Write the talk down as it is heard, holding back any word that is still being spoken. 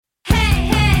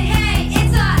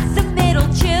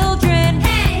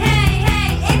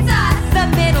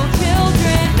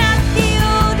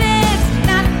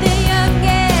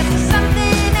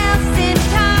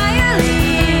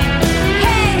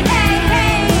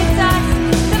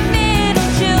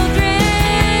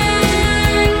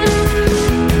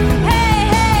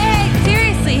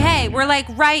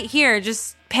right here.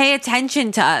 Just pay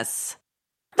attention to us.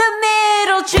 The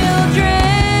middle children.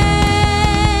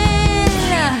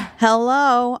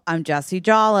 Hello, I'm Jesse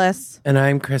Jollis. And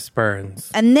I'm Chris Burns.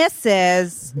 And this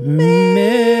is Middle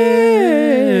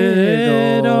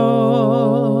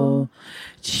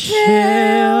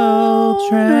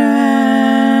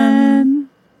Children.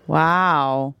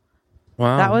 Wow.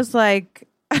 That was like,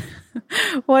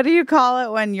 what do you call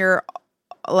it when you're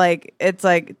like, it's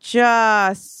like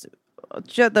just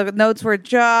the notes were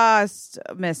just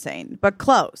missing, but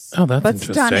close. Oh, that's but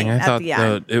interesting. I thought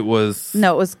that it was...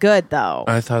 No, it was good, though.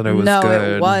 I thought it was good. No,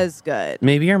 it was good.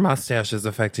 Maybe your mustache is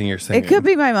affecting your singing. It could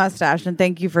be my mustache, and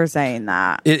thank you for saying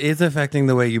that. It is affecting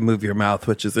the way you move your mouth,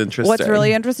 which is interesting. What's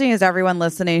really interesting is everyone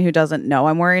listening who doesn't know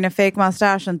I'm wearing a fake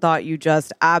mustache and thought you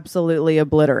just absolutely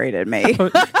obliterated me.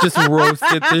 Just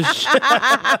roasted the shit.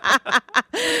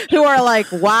 Who are like,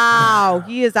 wow,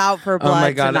 he is out for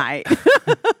blood tonight.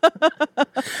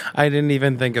 I didn't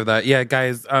even think of that. Yeah,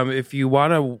 guys, if you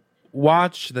want to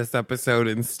watch this episode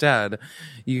instead,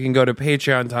 you can go to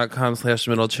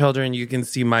patreon.com/middlechildren. You can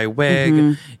see my wig.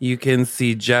 Mm-hmm. You can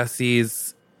see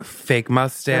Jessie's fake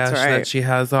mustache that she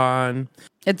has on.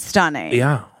 It's stunning.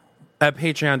 Yeah. At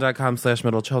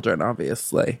patreon.com/middlechildren,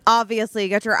 obviously. Obviously,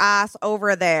 get your ass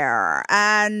over there.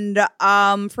 And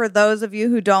for those of you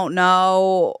who don't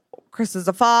know, Chris is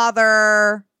a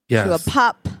father to a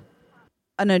pup.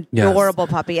 An adorable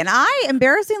puppy. And I,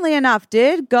 embarrassingly enough,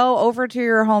 did go over to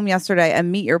your home yesterday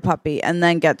and meet your puppy and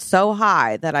then get so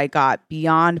high that I got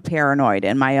beyond paranoid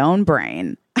in my own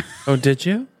brain. Oh, did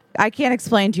you? I can't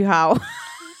explain to you how.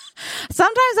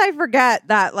 Sometimes I forget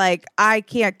that, like, I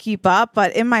can't keep up,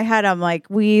 but in my head, I'm like,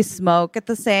 we smoke at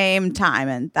the same time,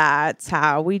 and that's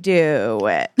how we do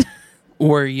it.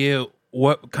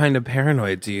 What kind of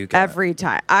paranoid do you get? Every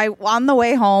time. On the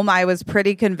way home, I was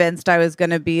pretty convinced I was going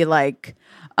to be, like,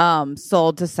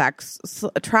 sold to sex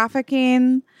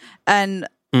trafficking, and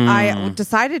I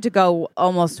decided to go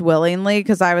almost willingly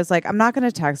because I was like, I'm not going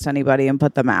to text anybody and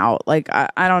put them out. Like,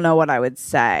 I don't know what I would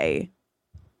say.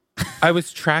 I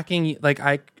was tracking, like,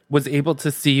 I was able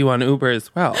to see you on Uber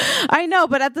as well. I know,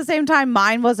 but at the same time,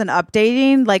 mine wasn't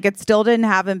updating. Like, it still didn't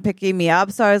have him picking me up.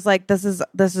 So I was like, this is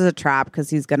a trap because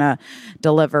he's gonna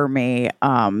deliver me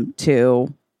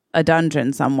to a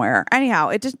dungeon somewhere.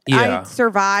 Anyhow, I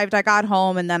survived. I got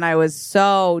home, and then I was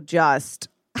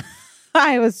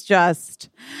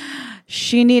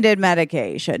she needed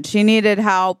medication. She needed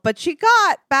help, but she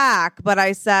got back. But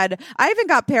I said, I even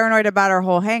got paranoid about our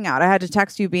whole hangout. I had to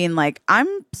text you being like, I'm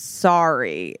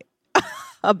sorry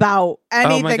about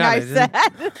anything I said.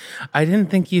 I didn't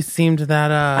think you seemed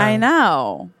that, I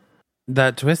know.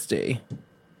 That twisty.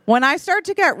 When I start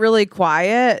to get really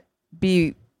quiet,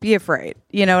 be afraid.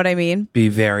 You know what I mean? Be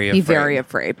very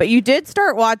afraid. But you did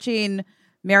start watching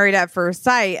Married at First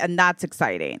Sight, and that's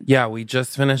exciting. Yeah, we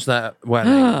just finished that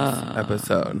wedding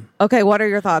episode. Okay, what are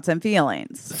your thoughts and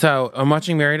feelings? So I'm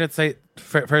watching Married at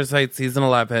First Sight season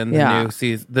 11. The new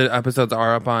season. The episodes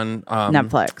are up on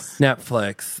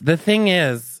Netflix. The thing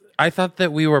is, I thought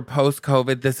that we were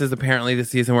post-COVID. This is apparently the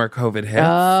season where COVID hits.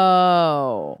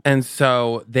 Oh. And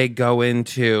so they go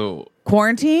into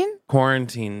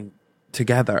quarantine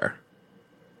together.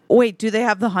 Wait, do they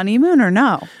have the honeymoon or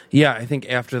no? Yeah, I think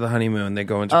after the honeymoon they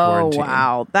go into quarantine. Oh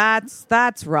wow, that's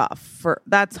rough.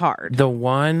 That's hard. The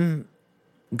one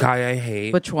guy I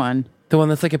hate. Which one? The one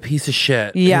that's like a piece of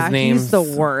shit. Yeah, he's the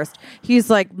worst. He's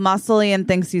like muscly and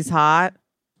thinks he's hot.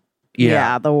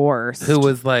 Yeah, the worst. Who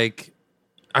was like,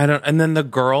 and then the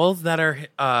girls that are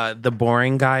the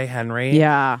boring guy Henry.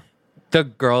 Yeah. The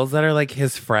girls that are like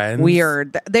his friends.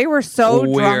 Weird. They were so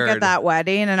drunk at that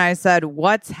wedding, and I said,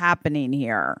 what's happening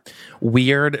here?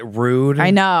 Weird, rude. I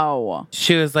know.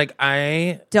 She was like,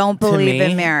 I don't believe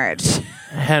in marriage.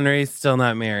 Henry's still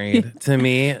not married. To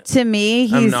me, he's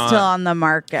still on the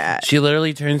market. She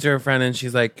literally turns to her friend and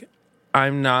she's like,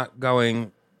 I'm not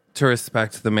going to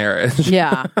respect the marriage.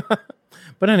 Yeah.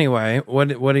 But anyway,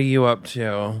 what are you up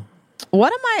to?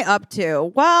 What am I up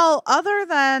to? Well, other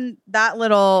than that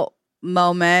little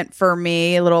moment for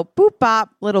me, a little boop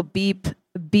bop, little beep,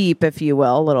 if you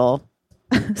will, little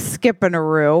skip and a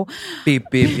roo. Beep,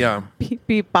 yeah.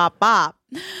 beep, bop, bop.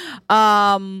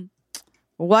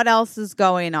 What else is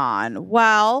going on?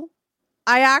 Well,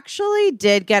 I actually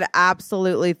did get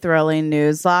absolutely thrilling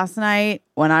news last night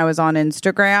when I was on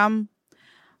Instagram.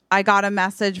 I got a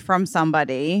message from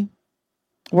somebody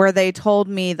where they told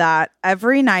me that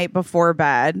every night before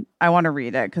bed, I want to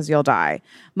read it because you'll die.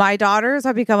 My daughters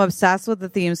have become obsessed with the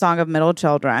theme song of Middle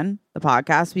Children, the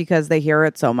podcast, because they hear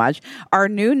it so much. Our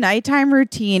new nighttime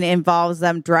routine involves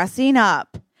them dressing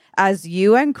up as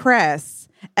you and Chris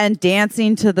and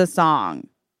dancing to the song.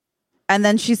 And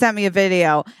then she sent me a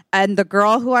video, and the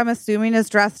girl who I'm assuming is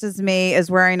dressed as me is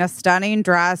wearing a stunning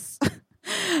dress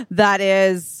that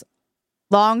is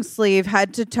long sleeve,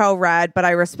 head to toe red, but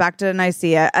I respect it and I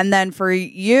see it. And then for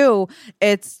you,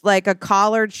 it's like a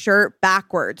collared shirt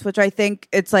backwards, which I think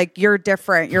it's like you're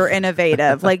different, you're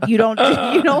innovative. Like you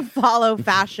don't follow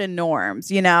fashion norms,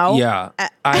 you know? Yeah.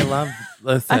 I love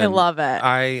I love it.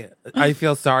 I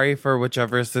feel sorry for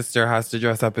whichever sister has to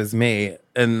dress up as me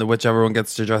and whichever one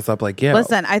gets to dress up like you.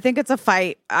 Listen, I think it's a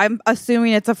fight. I'm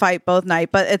assuming it's a fight both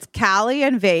night, but it's Callie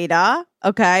and Veda,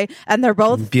 okay? And they're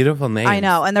both beautiful names. I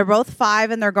know, and they're both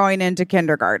 5 and they're going into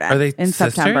kindergarten. Are they in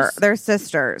sisters? September? They're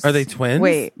sisters. Are they twins?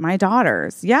 Wait, my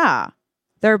daughters. Yeah.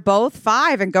 They're both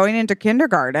 5 and going into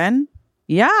kindergarten.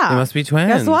 Yeah. They must be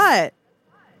twins. Guess what?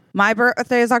 My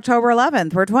birthday is October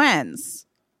 11th. We're twins.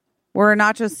 We're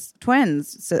not just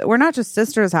twins. We're not just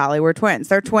sisters, Holly. We're twins.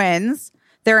 They're twins.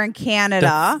 They're in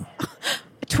Canada.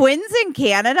 Twins in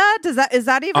Canada? Is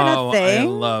that even a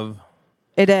thing?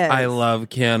 It is. I love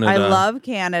Canada. I love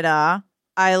Canada.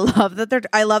 I love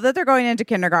that they're going into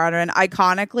kindergarten.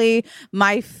 Iconically,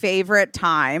 my favorite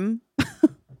time.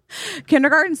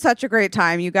 Kindergarten's such a great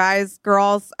time, you guys,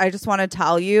 girls. I just want to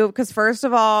tell you, because first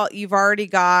of all, you've already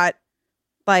got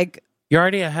like you're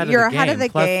already ahead of the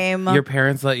game. Your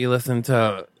parents let you listen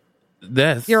to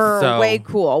this. You're way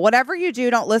cool. Whatever you do,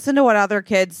 don't listen to what other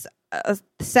kids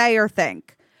say or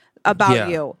think about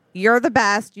you. You're the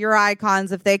best. You're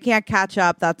icons. If they can't catch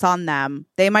up, that's on them.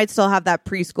 They might still have that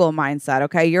preschool mindset.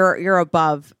 Okay, you're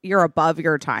above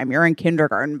your time. You're in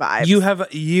kindergarten vibes.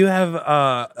 You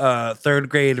have third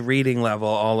grade reading level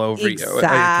all over you. I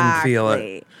can feel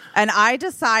it. And I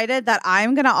decided that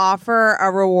I'm going to offer a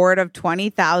reward of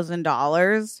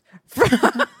 $20,000.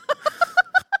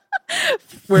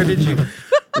 Where did you get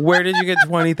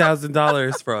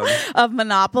 $20,000 from? Of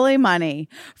Monopoly money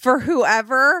for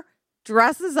whoever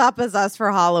dresses up as us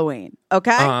for Halloween.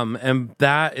 Okay. And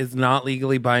that is not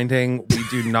legally binding. We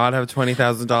do not have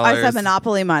 $20,000. I said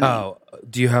Monopoly money. Oh,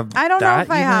 do you have? I don't know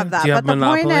if I have that. But the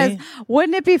point is,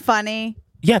 wouldn't it be funny?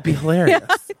 Yeah, it'd be hilarious. Yeah,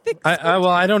 I think so.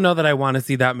 I don't know that I want to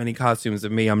see that many costumes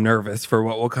of me. I'm nervous for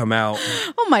what will come out.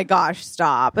 Oh my gosh,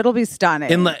 stop. It'll be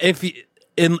stunning.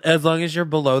 As long as you're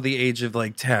below the age of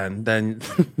like 10, then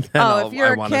if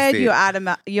you're a kid,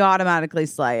 you automatically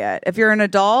slay it. If you're an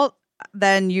adult,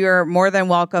 then you're more than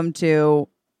welcome to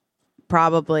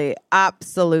probably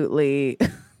absolutely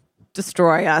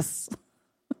destroy us.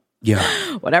 Yeah.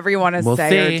 Whatever you want to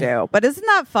say or do. But isn't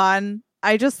that fun?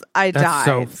 I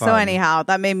died. So anyhow,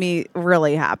 that made me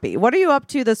really happy. What are you up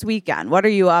to this weekend? What are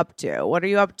you up to? What are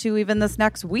you up to even this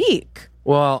next week?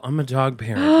 Well, I'm a dog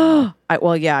parent.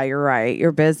 Well, yeah, you're right.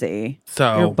 You're busy.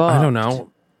 So I don't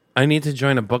know. I need to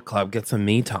join a book club, get some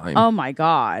me time. Oh my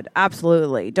God.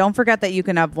 Absolutely. Don't forget that you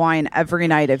can have wine every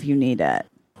night if you need it.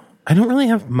 I don't really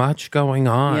have much going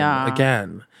on. Yeah.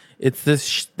 Again, it's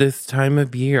this time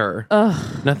of year.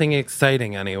 Ugh. Nothing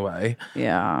exciting anyway.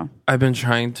 Yeah. I've been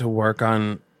trying to work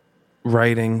on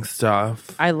writing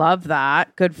stuff. I love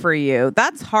that. Good for you.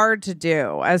 That's hard to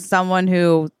do. As someone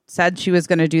who said she was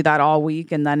going to do that all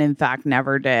week and then in fact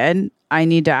never did, I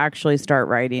need to actually start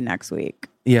writing next week.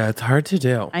 Yeah, it's hard to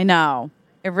do. I know.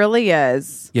 It really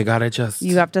is. You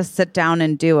have to sit down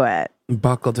and do it.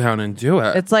 Buckle down and do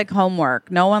it. It's like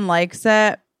homework. No one likes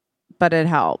it, but it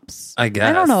helps. I guess.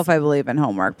 I don't know if I believe in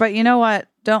homework, but you know what?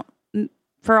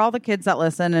 For all the kids that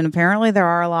listen, and apparently there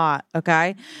are a lot,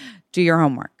 okay? Do your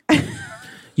homework.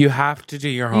 You have to do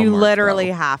your homework. You literally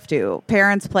have to.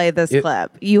 Parents play this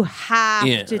clip. You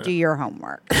have to do your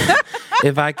homework.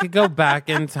 If I could go back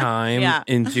in time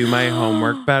and do my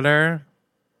homework better,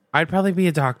 I'd probably be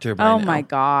a doctor by now. Oh my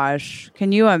gosh.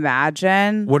 Can you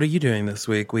imagine? What are you doing this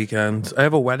weekend? I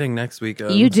have a wedding next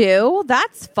weekend. You do?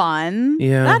 That's fun.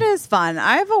 Yeah. That is fun.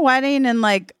 I have a wedding in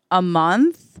like a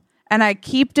month. And I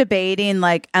keep debating,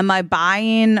 like, am I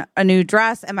buying a new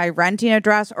dress? Am I renting a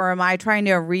dress? Or am I trying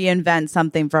to reinvent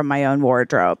something from my own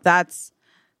wardrobe?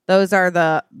 Those are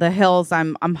the hills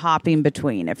I'm hopping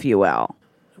between, if you will.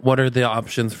 What are the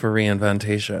options for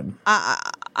reinventation?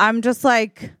 I'm just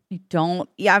like,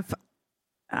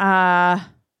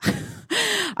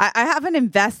 I haven't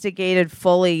investigated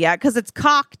fully yet because it's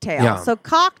cocktail. Yeah. So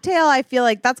cocktail, I feel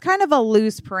like that's kind of a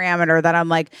loose parameter that I'm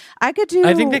like, I could do.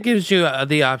 I think that gives you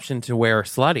the option to wear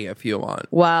slutty if you want.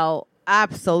 Well,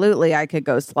 absolutely, I could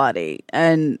go slutty.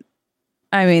 And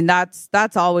I mean,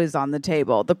 that's always on the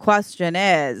table. The question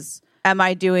is,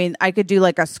 I could do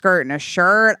like a skirt and a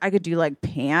shirt. I could do like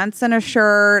pants and a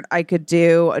shirt. I could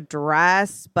do a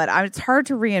dress, but it's hard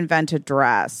to reinvent a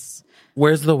dress.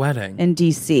 Where's the wedding? In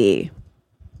DC.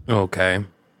 Okay.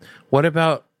 What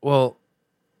about, well,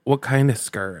 what kind of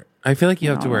skirt? I feel like you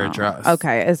have to wear a dress.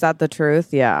 Okay, is that the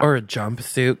truth? Yeah. Or a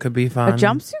jumpsuit could be fun. A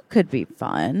jumpsuit could be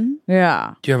fun.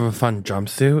 Yeah. Do you have a fun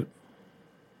jumpsuit?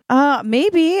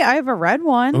 Maybe. I have a red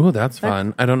one. Oh, that's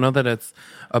fun. I don't know that it's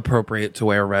appropriate to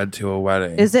wear red to a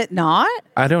wedding. Is it not?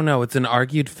 I don't know. It's an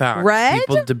argued fact. Red?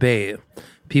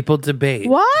 People debate.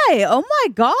 Why? Oh my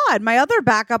God. My other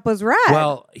backup was red.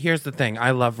 Well, here's the thing.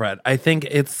 I love red. I think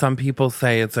it's some people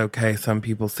say it's okay. Some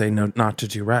people say no, not to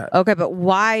do red. Okay, but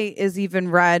why is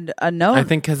even red a no? I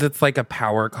think because it's like a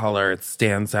power color. It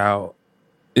stands out.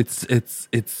 It's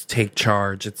take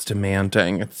charge. It's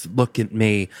demanding. It's look at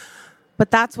me. But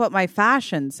that's what my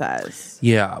fashion says.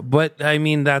 Yeah, but I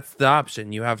mean, that's the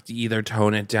option. You have to either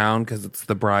tone it down because it's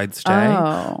the bride's day,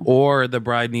 or the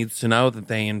bride needs to know that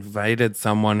they invited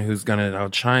someone who's going to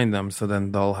outshine them, so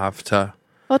then they'll have to.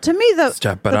 Well, to me, the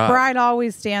step it up. Bride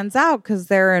always stands out because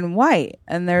they're in white,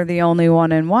 and they're the only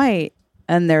one in white,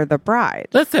 and they're the bride.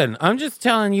 Listen, I'm just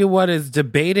telling you what is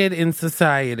debated in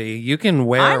society. You can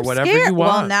wear whatever you want.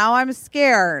 Well, now I'm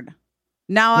scared.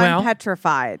 Now I'm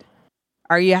petrified.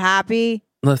 Are you happy?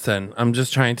 Listen, I'm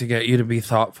just trying to get you to be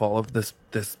thoughtful of this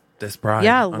bride.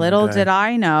 Yeah, little did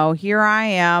I know. Here I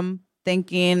am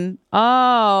thinking,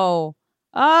 oh,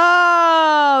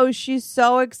 she's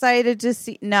so excited to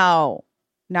see. No,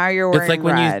 now you're wearing It's like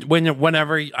red.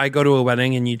 whenever I go to a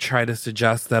wedding and you try to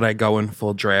suggest that I go in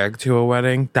full drag to a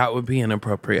wedding, that would be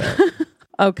inappropriate.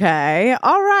 Okay.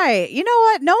 All right. You know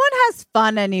what? No one has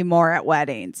fun anymore at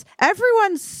weddings.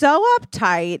 Everyone's so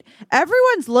uptight.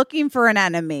 Everyone's looking for an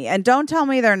enemy. And don't tell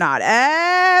me they're not.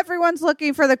 Everyone's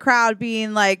looking for the crowd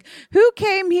being like, who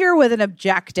came here with an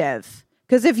objective?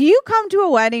 Because if you come to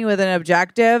a wedding with an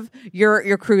objective,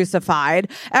 you're crucified.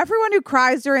 Everyone who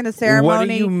cries during the ceremony. What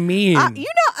do you mean? Any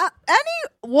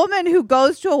woman who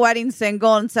goes to a wedding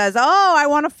single and says, oh, I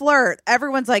want to flirt.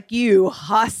 Everyone's like, you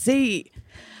hussy.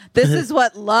 This is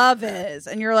what love is.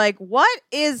 And you're like, what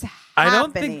is happening? I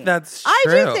don't think that's true. I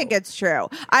do think it's true.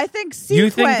 I think You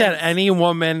think that any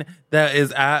woman that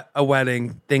is at a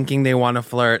wedding thinking they want to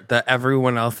flirt, that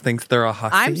everyone else thinks they're a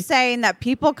hussy? I'm saying that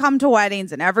people come to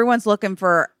weddings and everyone's looking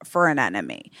for an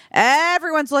enemy.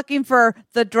 Everyone's looking for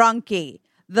the drunkie,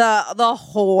 the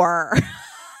whore.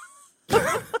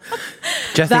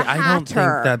 Jesse, I don't think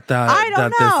that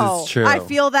this is true. I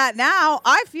feel that now.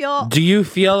 Do you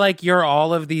feel like you're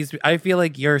all of these? I feel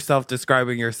like you're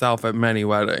self-describing yourself at many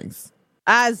weddings.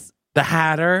 As the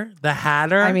Hatter?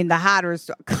 I mean, the Hatter's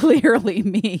clearly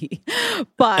me.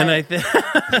 But and I think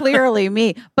clearly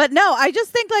me. But no, I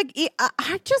just think like,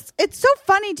 it's so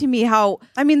funny to me how,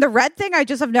 I mean, the red thing I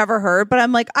just have never heard, but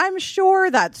I'm like, I'm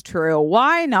sure that's true.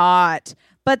 Why not?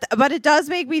 But it does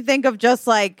make me think of just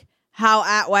like, how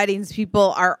at weddings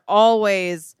people are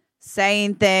always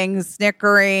saying things,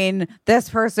 snickering. This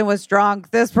person was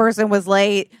drunk. This person was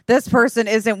late. This person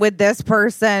isn't with this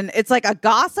person. It's like a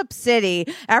gossip city.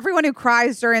 Everyone who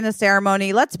cries during the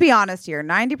ceremony, let's be honest here,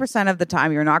 90% of the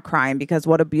time you're not crying because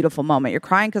what a beautiful moment. You're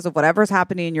crying because of whatever's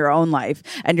happening in your own life.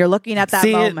 And you're looking at that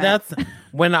moment. That's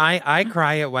when I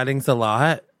cry at weddings a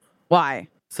lot. Why?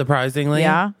 Surprisingly.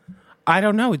 Yeah. I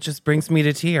don't know. It just brings me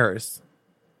to tears.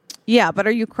 Yeah, but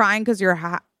are you crying because you're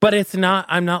But it's not,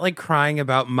 I'm not like crying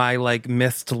about my like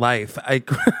missed life. I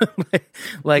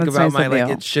like That's about nice my of like,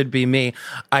 you. it should be me.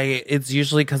 It's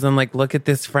usually because I'm like, look at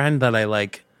this friend that I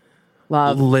like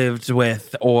love lived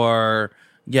with or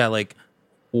like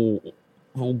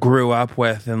grew up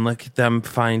with, and look at them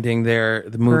finding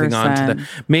moving on to the,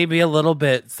 maybe a little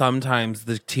bit. Sometimes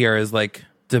the tear is like,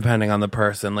 depending on the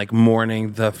person, like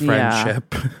mourning the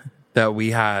friendship that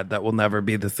we had that will never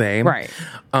be the same. Right.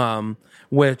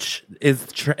 Which is,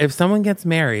 if someone gets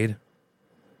married,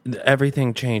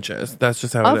 everything changes. That's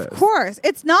just how it is. Of course.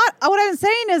 It's not, what I'm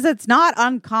saying is it's not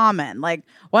uncommon. Like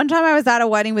one time I was at a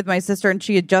wedding with my sister and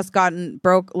she had just gotten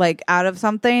out of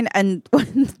something. And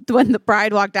when the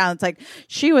bride walked down, it's like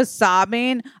she was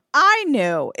sobbing. I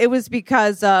knew it was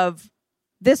because of,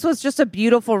 this was just a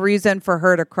beautiful reason for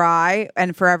her to cry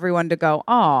and for everyone to go,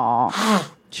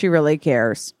 oh, she really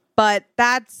cares. But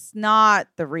that's not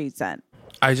the reason.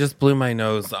 I just blew my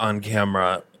nose on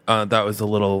camera. That was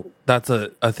that's a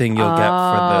thing you'll get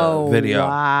for the video.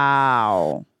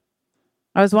 Wow.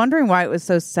 I was wondering why it was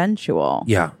so sensual.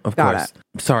 Yeah, of Got course.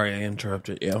 it. Sorry, I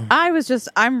interrupted you.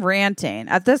 I'm ranting.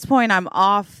 At this point, I'm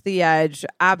off the edge.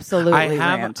 Absolutely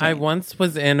ranting. I once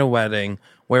was in a wedding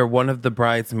where one of the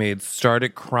bridesmaids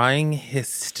started crying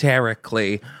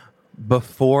hysterically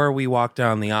before we walked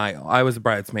down the aisle. I was a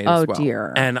bridesmaid as well. Oh,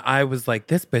 dear. And I was like,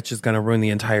 this bitch is going to ruin the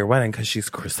entire wedding because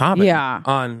she's sobbing. Yeah.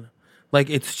 Like,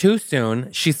 it's too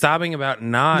soon. She's sobbing about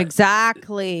not...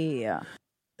 Exactly.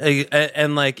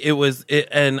 And like it was,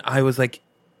 and I was like,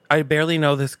 I barely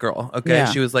know this girl. Okay,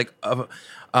 Yeah. she was like,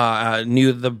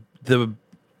 knew the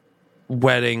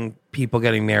wedding people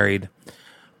getting married.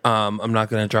 I'm not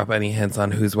going to drop any hints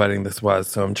on whose wedding this was,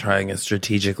 so I'm trying as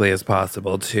strategically as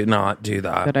possible to not do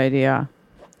that. Good idea.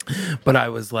 But I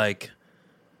was like,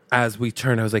 as we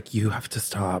turned, I was like, you have to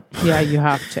stop. Yeah, you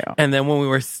have to. And then when we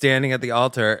were standing at the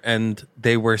altar and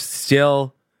they were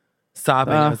still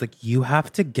sobbing, I was like, you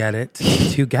have to get it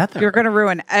together. You're going to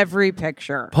ruin every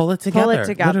picture. Pull it together. Pull it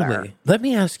together. Literally. Let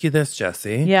me ask you this,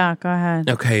 Jesse. Yeah, go ahead.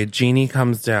 Okay, genie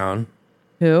comes down.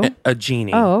 Who? A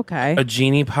genie. Oh, okay. A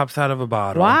genie pops out of a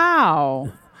bottle.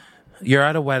 Wow. You're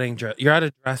at a wedding dress. You're at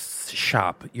a dress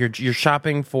shop. You're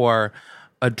shopping for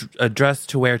a dress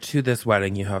to wear to this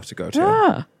wedding you have to go to.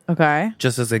 Ah, okay.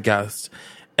 Just as a guest.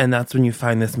 And that's when you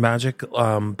find this magic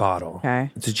bottle. Okay.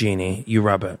 It's a genie. You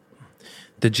rub it.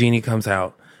 The genie comes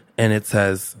out and it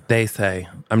says, they say,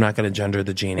 I'm not going to gender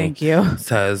the genie. Thank you.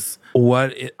 Says,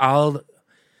 I'll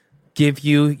give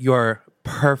you your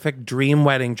perfect dream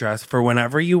wedding dress for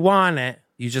whenever you want it.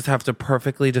 You just have to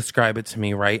perfectly describe it to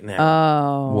me right now.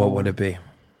 Oh. What would it be?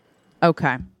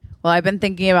 Okay. Well, I've been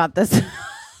thinking about this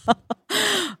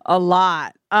a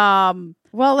lot.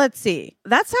 Well, let's see.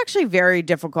 That's actually very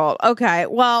difficult. Okay.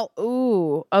 Well,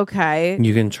 okay.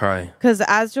 You can try. Because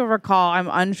as you'll recall, I'm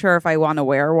unsure if I want to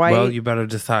wear white. Well, you better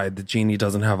decide. The genie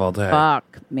doesn't have all day.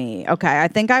 Fuck me. Okay. I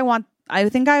think I want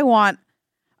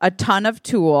a ton of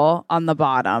tulle on the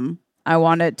bottom. I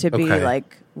want it to be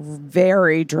like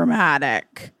very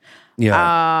dramatic.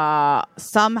 Yeah.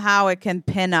 Somehow it can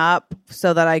pin up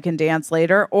so that I can dance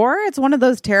later, or it's one of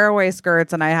those tearaway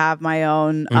skirts and I have my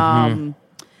own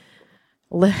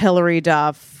Hillary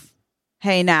Duff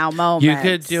hey now moment.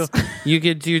 You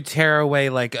could do tear away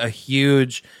like a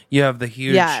huge. You have the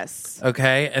huge. Yes.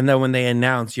 Okay, and then when they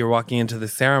announce you're walking into the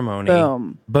ceremony,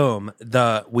 boom.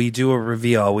 We do a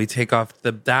reveal. We take off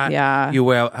that. Yeah. You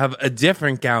will have a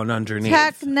different gown underneath.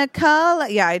 Technical.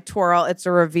 Yeah, I twirl. It's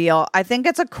a reveal. I think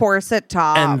it's a corset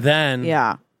top. And then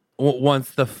yeah.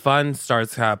 Once the fun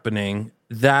starts happening,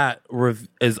 that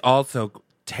is also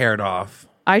teared off.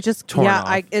 Torn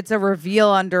off. It's a reveal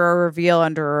under a reveal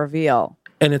under a reveal.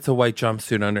 And it's a white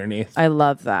jumpsuit underneath. I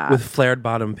love that. With flared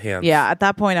bottom pants. Yeah, at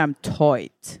that point I'm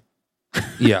toit.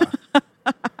 Yeah.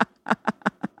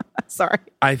 Sorry.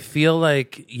 I feel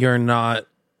like you're not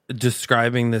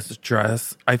describing this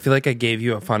dress. I feel like I gave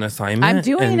you a fun assignment. I'm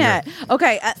doing it.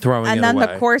 Okay. And then away.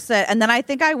 the corset. And then I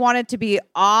think I want it to be,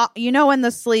 when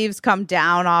the sleeves come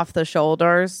down off the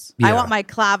shoulders? Yeah. I want my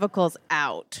clavicles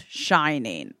out,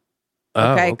 shining.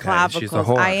 Oh, okay, okay. clavicles. She's a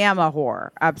whore. I am a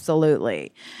whore,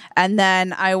 absolutely. And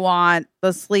then I want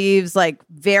the sleeves like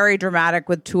very dramatic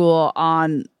with tulle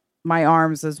on my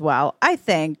arms as well. I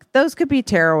think those could be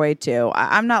tearaway too.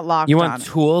 I'm not locked. You on. want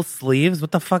tulle sleeves?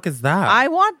 What the fuck is that? I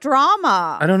want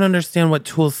drama. I don't understand what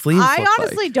tulle sleeves. I look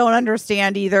honestly like. don't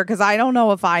understand either because I don't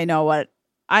know if I know what.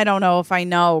 I don't know if I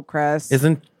know, Chris.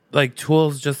 Isn't like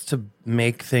tools just to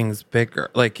make things bigger?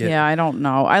 Yeah, I don't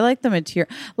know. I like the material.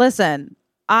 Listen.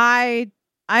 I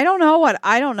don't know what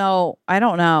I don't know.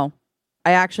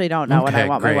 I actually don't know what I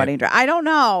want my wedding dress. I don't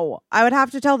know. I would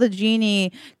have to tell the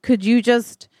genie. Could you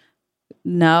just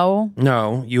no?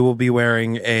 No, you will be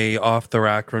wearing a off the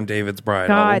rack from David's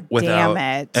Bridal God without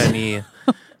damn it.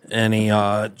 any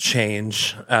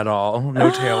change at all.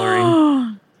 No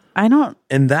tailoring. I don't.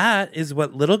 And that is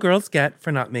what little girls get for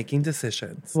not making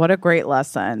decisions. What a great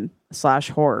lesson /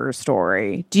 horror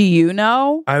story. Do you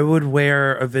know? I would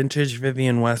wear a vintage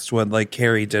Vivienne Westwood like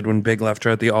Carrie did when Big left her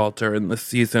at the altar in the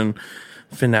season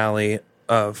finale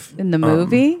of... In the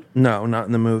movie? No, not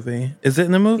in the movie. Is it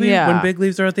in the movie? Yeah. When Big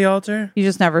leaves her at the altar? He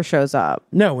just never shows up.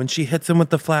 No, when she hits him with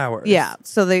the flowers. Yeah,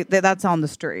 so that's on the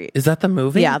street. Is that the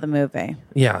movie? Yeah, the movie.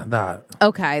 Yeah, that.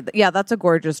 Okay, yeah, that's a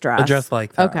gorgeous dress. A dress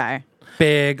like that. Okay.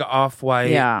 Big,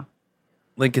 off-white. Yeah.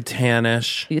 Like a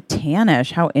tannish.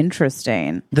 Tannish, how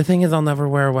interesting. The thing is, I'll never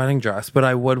wear a wedding dress, but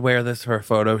I would wear this for a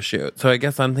photo shoot. So I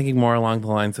guess I'm thinking more along the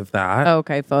lines of that.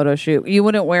 Okay, photo shoot. You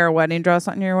wouldn't wear a wedding dress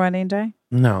on your wedding day?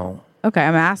 No. Okay,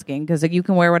 I'm asking because you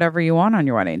can wear whatever you want on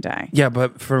your wedding day. Yeah,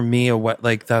 but for me, I want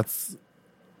to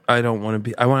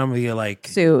be like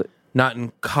suit, not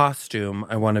in costume.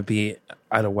 I want to be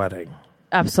at a wedding.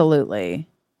 Absolutely.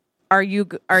 Are you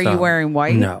wearing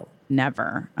white? No.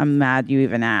 Never. I'm mad you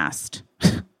even asked.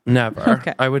 Never.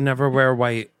 Okay. I would never wear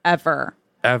white. Ever.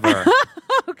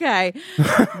 Okay.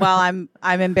 Well, I'm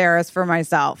embarrassed for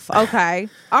myself. Okay.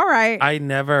 All right.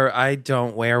 I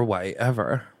don't wear white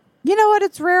ever. You know what?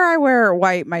 It's rare I wear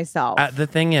white myself. The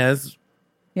thing is,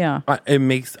 yeah. I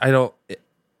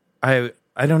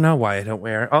I don't know why I don't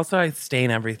wear it. Also, I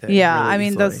stain everything. Yeah, really I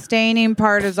mean, the easily. staining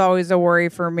part is always a worry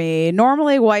for me.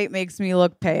 Normally, white makes me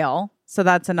look pale. So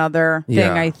that's another thing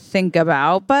Yeah. I think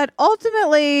about. But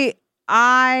ultimately,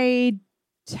 I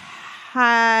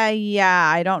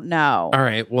don't know. All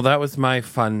right. Well, that was my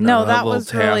fun. No, that little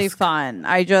was really task. fun.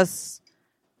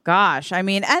 Gosh, I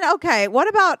mean, and okay, what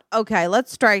about,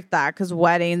 let's strike that because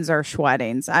weddings are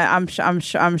schweddings. I'm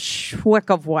schwick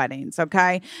of weddings,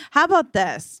 okay? How about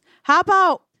this? How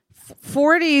about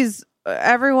 40s?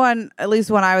 Everyone, at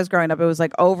least when I was growing up, it was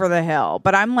like over the hill.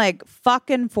 But I'm like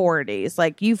fucking 40s.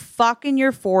 Like you fucking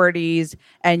your 40s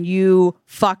and you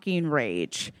fucking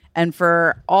rage. And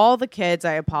for all the kids,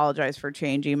 I apologize for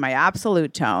changing my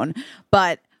absolute tone.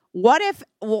 But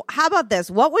how about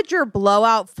this? What would your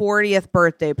blowout 40th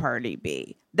birthday party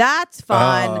be? That's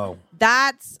fun. Oh.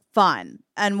 That's fun.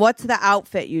 And what's the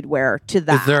outfit you'd wear to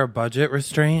that? Is there a budget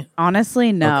restraint?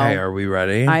 Honestly, no. Okay, are we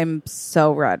ready? I'm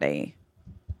so ready.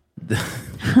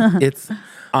 It's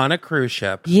on a cruise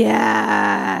ship.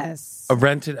 Yes.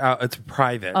 Rented out. It's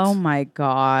private. Oh my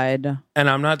God. And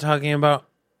I'm not talking about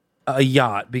a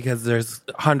yacht because there's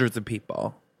hundreds of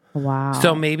people. Wow.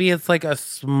 So maybe it's like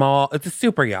it's a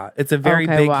super yacht. It's a very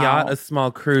Okay, big wow. yacht, a small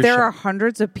cruise There ship. are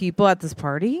hundreds of people at this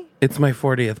party? It's my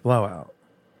 40th blowout.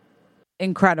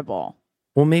 Incredible.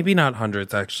 Well, maybe not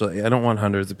hundreds, actually. I don't want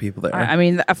hundreds of people there. I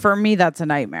mean, for me, that's a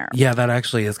nightmare. Yeah, that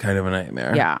actually is kind of a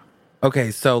nightmare. Yeah.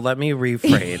 Okay, so let me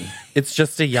reframe. It's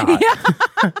just a yacht.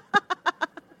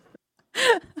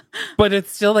 But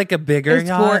it's still like a bigger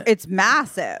yacht. It's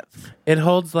massive. It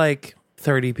holds like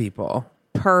 30 people.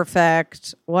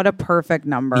 Perfect. What a perfect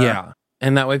number. Yeah.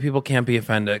 And that way people can't be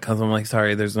offended because I'm like,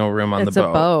 sorry, there's no room on It's the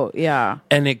a boat. Yeah.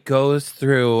 And it goes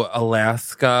through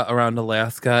around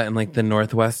Alaska and like the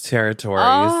Northwest Territories.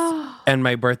 Oh. And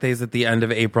my birthday's at the end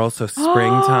of April, so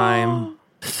springtime.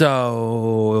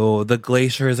 So the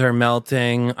glaciers are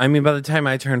melting. I mean, by the time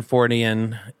I turn 40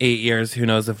 in 8 years, who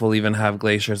knows if we'll even have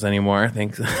glaciers anymore.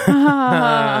 Thanks.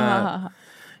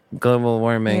 Global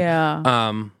warming.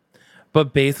 Yeah.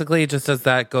 But basically, just as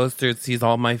that goes through, it sees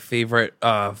all my favorite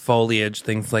foliage,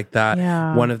 things like that.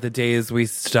 Yeah. One of the days we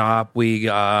stop, we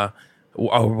go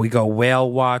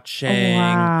whale watching.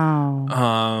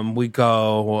 Wow.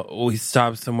 We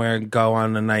stop somewhere and go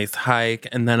on a nice hike.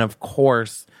 And then, of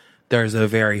course, there's a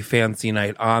very fancy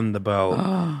night on the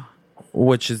boat,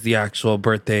 which is the actual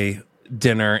birthday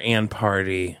dinner and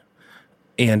party.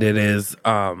 And it is,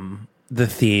 the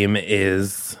theme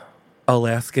is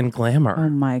Alaskan glamour. Oh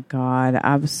my God.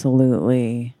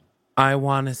 Absolutely. I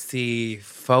want to see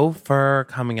faux fur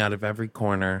coming out of every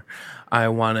corner. I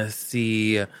want to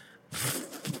see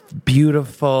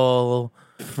beautiful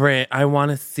I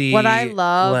want to see What I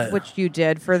love, which you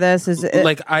did for this, is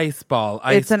like ice ball.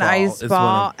 It's an ice is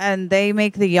ball, and they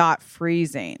make the yacht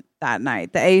freezing that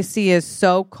night. The AC is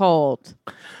so cold.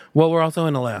 Well, we're also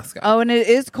in Alaska. Oh, and it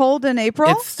is cold in April?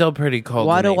 It's still pretty cold.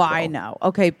 What in do April. I know?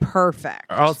 Okay, perfect.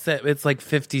 I'll say it's like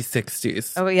 50s,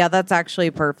 60s. Oh, yeah, that's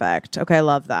actually perfect. Okay, I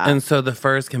love that. And so the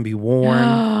furs can be worn.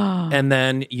 And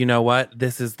then, you know what?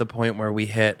 This is the point where we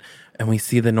hit and we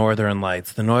see the Northern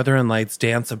Lights. The Northern Lights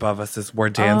dance above us as we're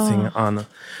dancing on.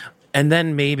 And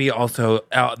then maybe also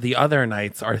the other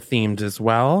nights are themed as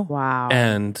well. Wow.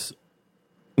 And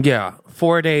yeah,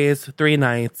 4 days, 3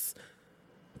 nights,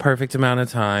 perfect amount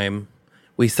of time.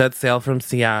 We set sail from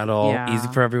Seattle, Yeah. easy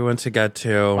for everyone to get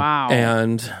to. Wow.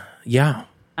 And yeah,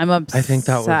 I'm obsessed. I think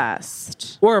that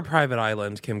was- or a private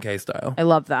island, Kim K style. I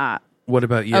love that. What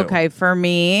about you? Okay, for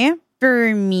me,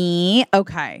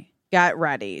 okay, get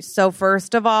ready. So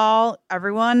first of all,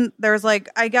 everyone, there's like,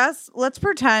 I guess, let's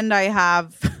pretend I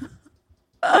have,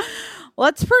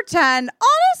 let's pretend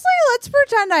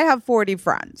I have 40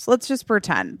 friends. Let's just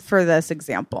pretend for this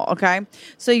example, okay?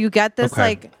 So you get this,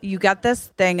 you get this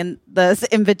thing and this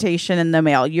invitation in the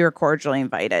mail. You're cordially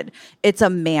invited. It's a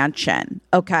mansion,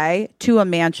 okay? To a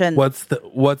mansion. What's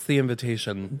the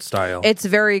invitation style? It's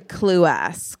very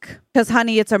Clue-esque because,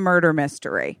 honey, it's a murder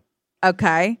mystery.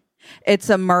 Okay, it's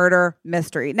a murder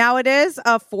mystery. Now it is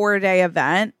a 4-day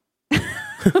event,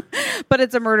 but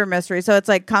it's a murder mystery. So it's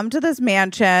like, come to this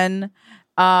mansion.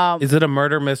 Is it a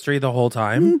murder mystery the whole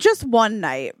time? Just one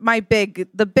night.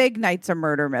 The big night's a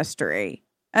murder mystery.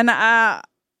 And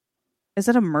is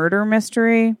it a murder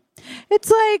mystery? It's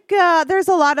like there's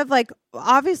a lot of like,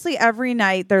 obviously every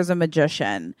night there's a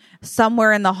magician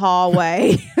somewhere in the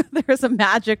hallway. There's a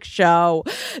magic show.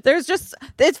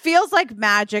 It feels like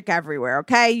magic everywhere.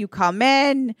 Okay. You come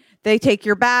in, they take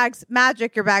your bags,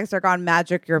 magic, your bags are gone,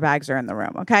 magic, your bags are in the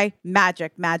room. Okay.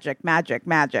 Magic, magic, magic,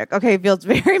 magic. Okay. It feels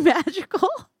very magical.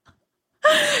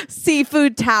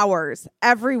 Seafood towers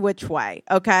every which way.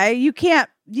 Okay. You can't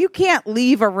you can't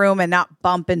leave a room and not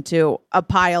bump into a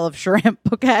pile of shrimp,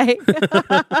 okay?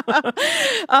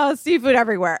 Seafood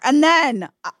everywhere. And then,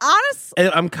 honestly,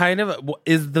 I'm kind of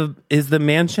is the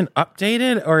mansion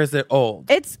updated or is it old?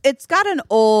 it's got an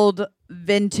old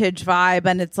vintage vibe,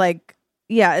 and it's like,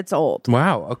 yeah, it's old.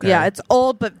 Wow. Okay. Yeah, it's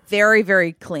old, but very,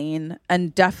 very clean,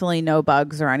 and definitely no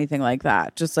bugs or anything like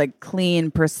that. Just like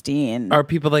clean, pristine. Are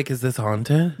people like, is this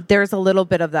haunted? There's a little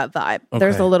bit of that vibe.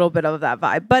 There's Okay. a little bit of that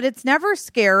vibe, but it's never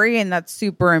scary, and that's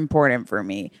super important for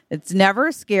me. It's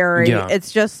never scary. Yeah.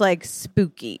 It's just like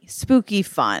spooky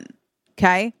fun.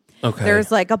 Okay. Okay. There's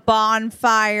like a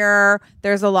bonfire.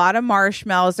 There's a lot of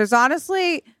marshmallows. There's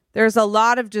a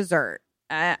lot of dessert,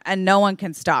 and no one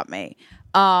can stop me.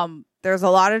 There's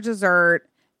a lot of dessert,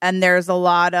 and there's a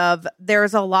lot of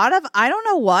I don't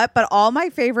know what, but all my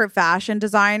favorite fashion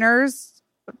designers,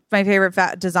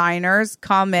 designers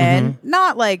come in.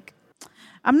 Not like,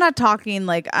 I'm not talking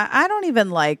like, I don't even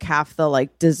like half the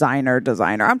like designer.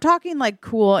 I'm talking like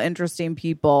cool, interesting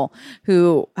people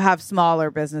who have smaller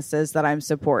businesses that I'm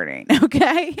supporting.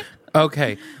 Okay.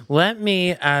 Okay. I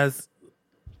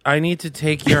need to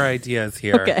take your ideas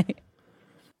here. Okay.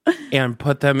 And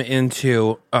put them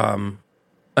into an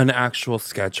actual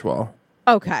schedule.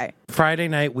 Okay. Friday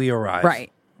night we arrive.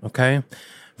 Right. Okay.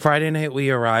 Friday night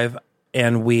we arrive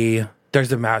and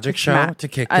there's a magic show to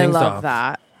kick I things off. love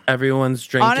that. Everyone's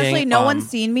drinking. Honestly, no one's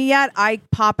seen me yet. I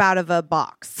pop out of a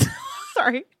box.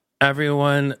 Sorry.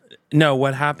 No,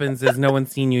 what happens is no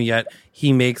one's seen you yet.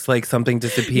 He makes like something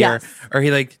disappear. Yes. Or he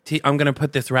like, I'm going to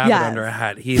put this rabbit Yes. under a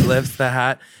hat. He lifts the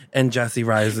hat and Jesse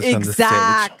rises from the stage.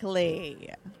 Exactly.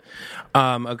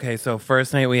 Okay, so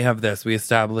first night we have this. We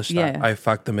established that Yeah. I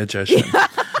fucked the magician.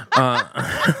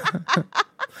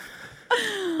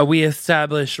 We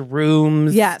establish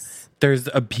rooms. Yes. There's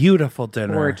a beautiful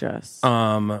dinner. Gorgeous.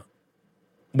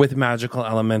 With magical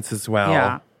elements as well.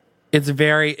 Yeah. It's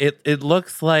it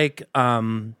looks like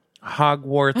Hogwarts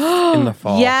in the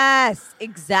fall. Yes,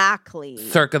 exactly.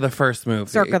 Circa the first movie.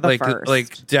 Circa the like, first.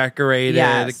 Like decorated.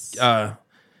 Yes.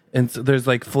 And so there's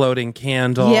like floating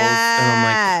candles. Yes. And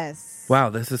I'm like, wow,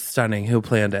 this is stunning. Who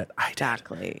planned it? I did.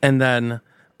 Exactly. And then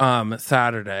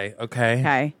Saturday, okay?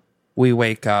 Okay. We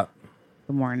wake up.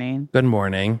 Good morning. Good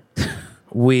morning.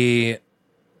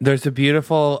 There's a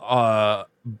beautiful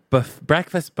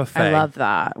breakfast buffet. I love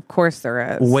that. Of course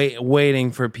there is.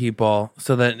 Waiting for people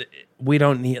so that we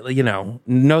don't need,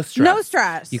 no stress. No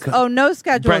stress. No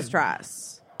schedule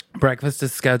stress. Breakfast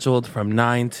is scheduled from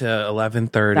 9 to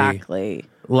 11:30. Exactly.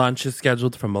 Lunch is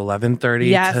scheduled from 11:30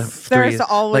 Yes, to 3. there's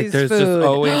always there's food. just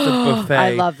always a buffet.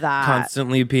 I love that.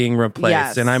 Constantly being replaced.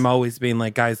 Yes. And I'm always being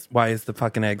like, guys, why is the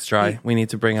fucking eggs dry? We need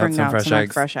to bring out some fresh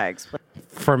eggs. Fresh eggs.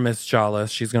 For Miss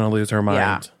Jawless. She's going to lose her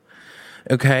mind.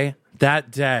 Yeah. Okay?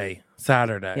 That day,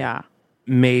 Saturday. Yeah.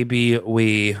 Maybe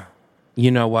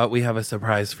you know what? We have a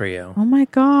surprise for you. Oh my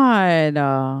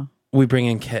God. We bring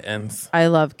in kittens. I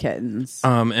love kittens.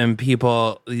 And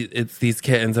people, it's these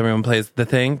kittens, everyone plays the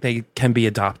thing. They can be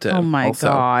adopted. Oh my also.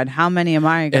 God. How many am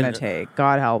I going to And- take?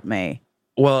 God help me.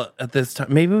 Well, at this time,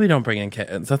 maybe we don't bring in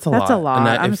kittens. That's a lot. That's a lot. And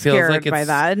I'm it feels scared like by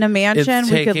that. In a mansion, it's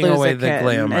we could taking lose away a the kitten.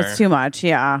 glamour. It's too much.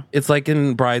 Yeah. It's like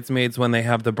in Bridesmaids when they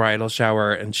have the bridal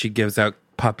shower and she gives out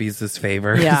puppies as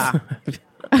favors. Yeah.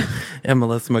 And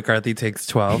Melissa McCarthy takes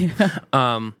 12.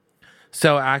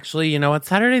 So actually, you know what?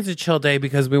 Saturday's a chill day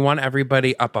because we want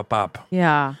everybody up.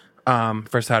 Yeah.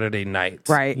 For Saturday night.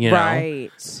 Right. You know?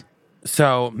 Right.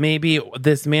 So maybe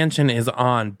this mansion is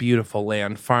on beautiful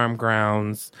land, farm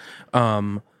grounds,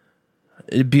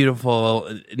 beautiful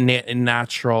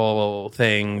natural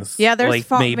things. Yeah,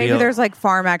 there's like maybe there's like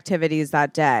farm activities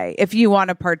that day. If you want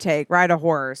to partake, ride a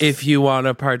horse. If you want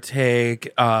to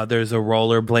partake, there's a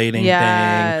rollerblading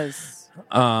yes.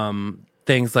 thing.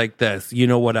 Things like this. You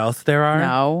know what else there are?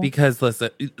 No. Because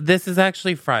listen, this is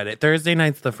actually Friday. Thursday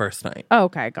night's the first night. Oh,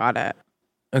 okay, got it.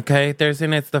 Okay, Thursday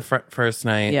night's the first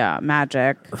night. Yeah,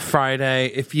 magic.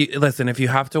 Friday, if you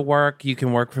have to work, you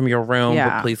can work from your room,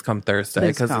 Yeah. but please come Thursday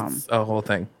Please because come. it's a whole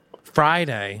thing.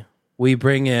 Friday, we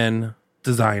bring in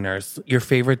designers, your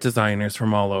favorite designers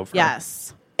from all over.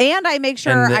 Yes. And I make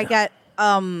sure And I get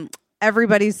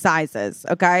everybody's sizes,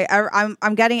 okay?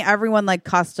 I'm getting everyone like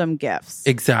custom gifts.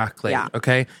 Exactly. Yeah.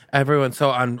 Okay. Everyone.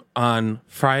 So on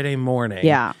Friday morning,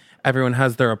 Yeah. everyone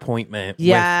has their appointment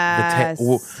Yes.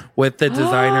 with the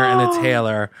designer and the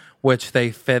tailor, which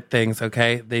they fit things.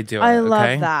 Okay. They do it. I love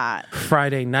okay? that.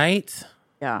 Friday night,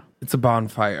 Yeah. it's a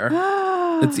bonfire.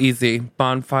 It's easy.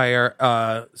 Bonfire,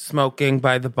 smoking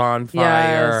by the bonfire,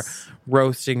 Yes.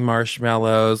 roasting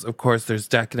marshmallows. Of course, there's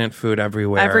decadent food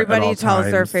everywhere. Everybody at all tells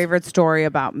their times. favorite story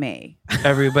about me.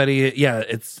 Everybody, yeah,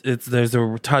 it's there's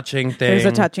a touching thing. There's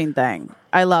a touching thing.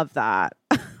 I love that.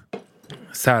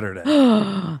 Saturday.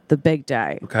 The big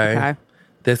day. Okay.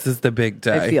 This is the big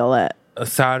day. I feel it. A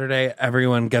Saturday,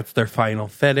 everyone gets their final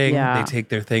fitting. Yeah. They take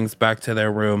their things back to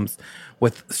their rooms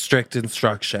with strict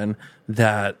instruction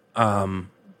that on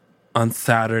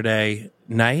Saturday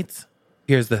night,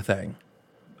 here's the thing.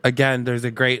 Again, there's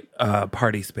a great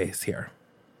party space here.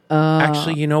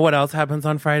 Actually, you know what else happens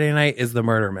on Friday night is the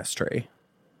murder mystery.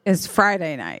 It's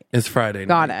Friday night. Is Friday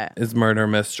Got night. it. Is murder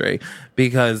mystery.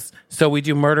 Because, so we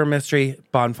do murder mystery,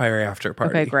 bonfire after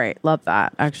party. Okay, great. Love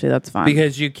that. Actually, that's fun.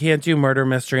 Because you can't do murder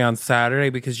mystery on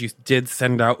Saturday because you did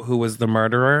send out who was the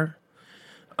murderer.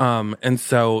 And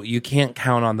so you can't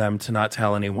count on them to not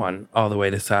tell anyone all the way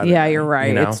to Saturday. yeah, you're right.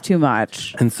 you know? It's too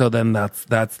much. And so then that's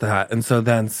that. And so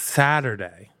then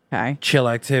Saturday, Okay. chill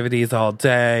activities all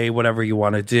day, whatever you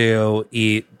want to do,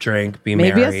 eat, drink, be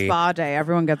Maybe merry. a spa day.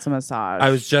 Everyone gets a massage. I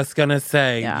was just going to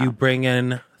say, Yeah. you bring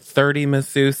in 30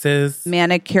 masseuses,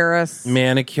 manicurists.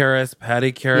 manicurists,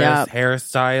 pedicurists, Yep.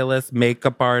 hairstylists,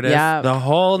 makeup artists, Yep. the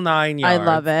whole 9 I yards.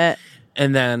 love it.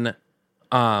 And then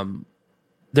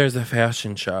there's a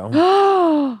fashion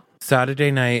show.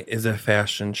 Saturday night is a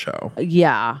fashion show.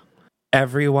 Yeah.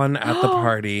 Everyone at the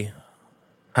party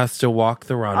has to walk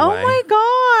the runway. Oh my god.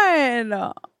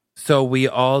 So we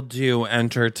all do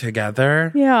enter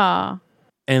together, Yeah.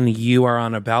 and you are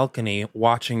on a balcony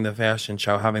watching the fashion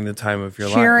show, having the time of your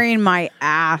life. Cheering my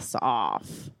ass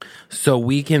off. So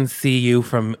we can see you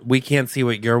we can't see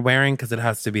what you're wearing because it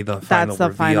has to be the final That's the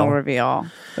reveal. final reveal.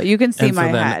 But you can see And so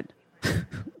my then- head.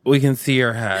 We can see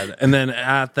your head. And then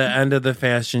at the end of the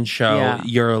fashion show, Yeah.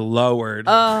 you're lowered.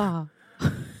 Oh.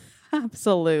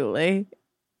 Absolutely.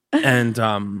 And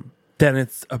then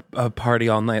it's a party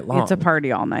all night long. It's a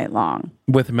party all night long.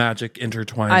 with magic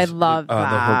intertwined. I love the whole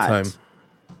that. time.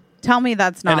 Tell me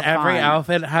that's not And every fun.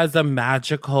 outfit has a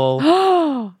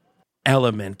magical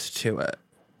element to it.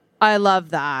 I love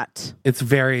that. It's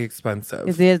very expensive.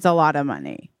 It is a lot of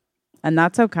money. And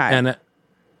that's okay. And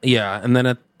and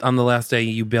then on the last day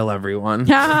you bill everyone.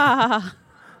 I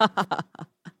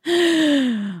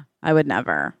would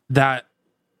never. That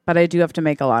But I do have to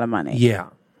make a lot of money. yeah.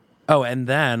 Oh, and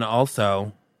then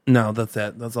also no, that's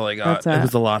it. That's all I got. That's it. It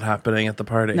was a lot happening at the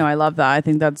party. No, I love that. I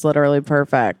think that's literally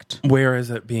perfect. Where is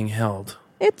it being held?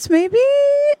 It's maybe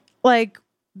like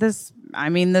this. I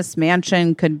mean, this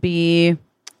mansion could be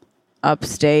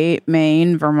upstate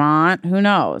Maine, Vermont. Who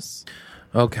knows?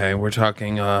 Okay, we're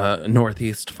talking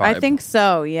Northeast 5. I think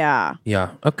so. Yeah.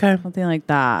 Yeah. Okay. Something like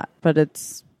that. But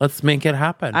it's, Let's make it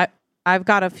happen. I've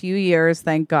got a few years,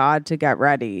 thank God, to get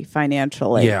ready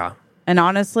financially. yeah. And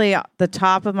honestly, the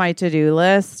top of my to-do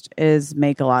list is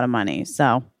make a lot of money.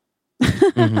 So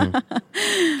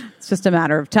it's just a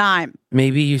matter of time.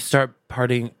 Maybe you start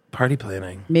party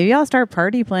planning. Maybe I'll start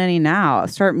party planning now. I'll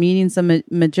start meeting some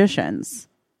magicians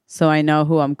so I know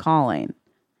who I'm calling.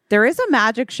 There is a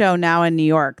magic show now in New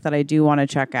York that I do want to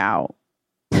check out.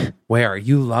 Where?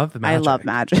 You love magic. I love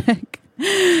magic.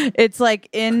 It's like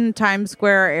in Times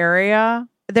Square area.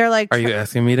 They're like, Are you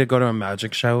asking me to go to a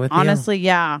magic show with honestly,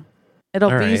 yeah. It'll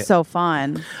All be right. so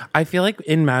fun. you? I feel like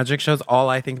in magic shows, all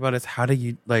I think about is how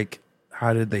did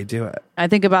they do it? I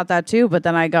think about that too, but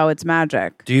then I go, it's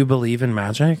magic. Do you believe in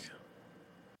magic?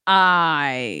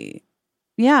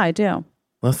 Yeah, I do.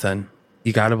 Listen,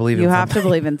 you got to believe in You have to something.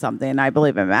 believe in something. I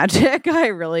believe in magic. I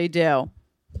really do.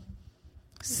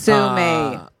 Sue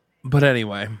me. But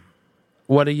anyway,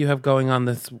 what do you have going on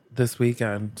this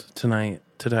weekend? Today,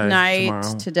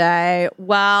 tomorrow? Today.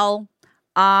 Well,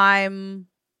 I'm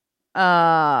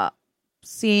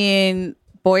seeing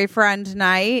boyfriend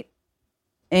tonight,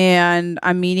 and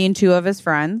I'm meeting two of his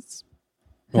friends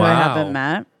who I Wow. haven't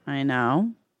met. I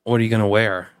know. What are you gonna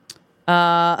wear?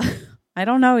 I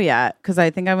don't know yet because I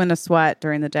think I'm going to sweat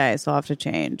during the day, so I'll have to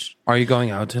change. Are you going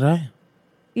out today?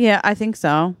 Yeah, I think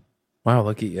so. Wow,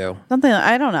 look at you. Something,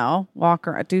 I don't know. Walk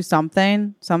or do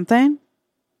something like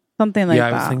Yeah,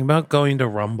 I that. was thinking about going to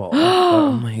Rumble. But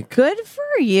I'm like, Good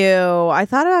for you. I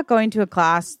thought about going to a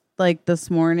class like this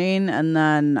morning and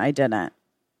then I didn't.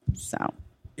 So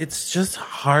it's just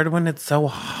hard when it's so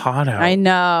hot out. I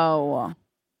know.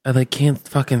 I can't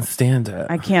fucking stand it.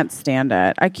 I can't stand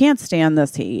it. I can't stand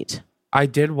this heat. I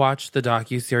did watch the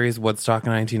docuseries Woodstock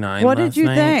 99. What last did you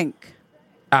night. think?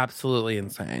 Absolutely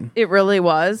insane. It really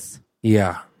was.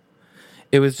 Yeah.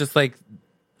 It was just like,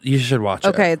 you should watch it.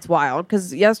 Okay, it's wild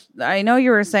because yes, I know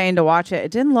you were saying to watch it.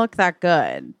 It didn't look that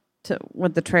good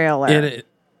with the trailer.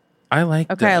 I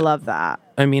liked Okay, it. I love that.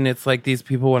 I mean, it's like these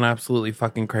people went absolutely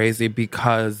fucking crazy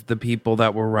because the people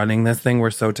that were running this thing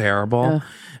were so terrible. Ugh.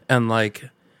 And like,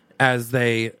 as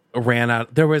they ran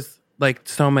out, there was like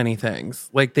so many things.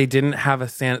 Like they didn't have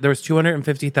there was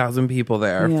 250,000 people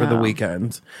there for the Yeah.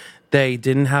 weekend. They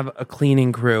didn't have a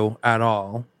cleaning crew at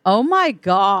all. Oh my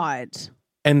God.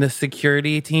 And the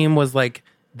security team was like,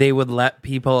 they would let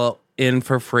people in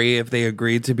for free if they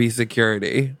agreed to be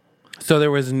security. So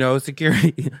there was no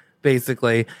security,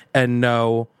 basically, and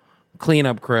no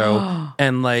cleanup crew.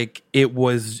 And like,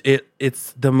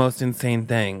 it's the most insane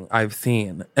thing I've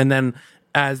seen. And then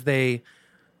as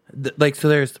so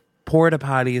there's porta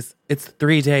potties. It's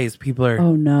 3 days. People are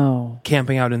Oh no.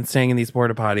 camping out and staying in these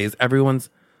porta potties. Everyone's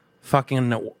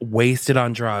fucking wasted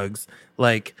on drugs,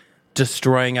 like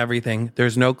destroying everything.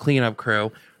 There's no cleanup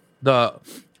crew.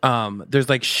 There's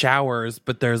like showers,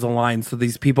 but there's a line, so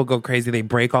these people go crazy. They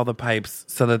break all the pipes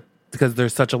because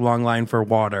there's such a long line for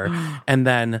water. And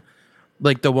then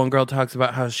like the one girl talks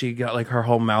about how she got like her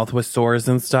whole mouth with sores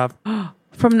and stuff.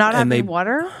 From not And having they-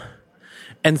 water?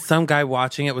 And some guy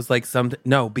watching it was like,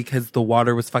 no, because the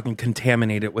water was fucking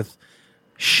contaminated with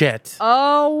shit.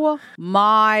 Oh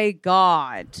my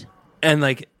God. And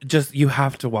like, just, you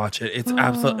have to watch it. It's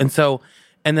absolute.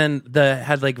 And then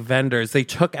had like vendors, they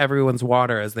took everyone's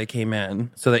water as they came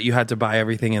in so that you had to buy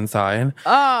everything inside.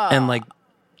 And like,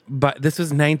 but this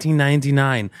was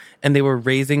 1999 and they were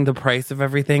raising the price of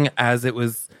everything as it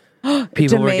was,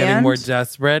 people were getting more Demand?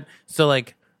 desperate. So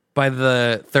like, by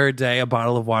the third day, a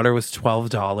bottle of water was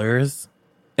 $12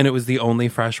 and it was the only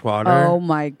fresh water. Oh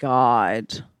my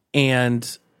God.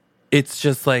 And it's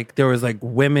just like there was like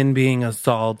women being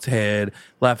assaulted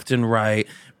left and right.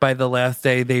 By the last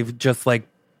day, they've just like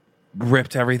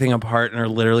ripped everything apart and are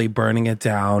literally burning it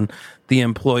down. The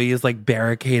employees like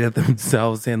barricaded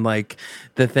themselves in like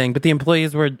the thing, but the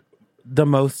employees were the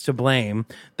most to blame.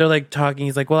 They're like talking.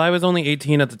 He's like, well, I was only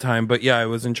 18 at the time, but yeah, I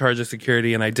was in charge of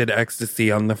security and I did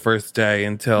ecstasy on the first day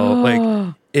until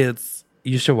like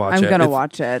you should watch I'm it. going to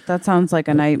watch it. That sounds like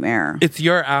a nightmare. It's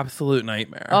your absolute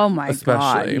nightmare. Oh my God.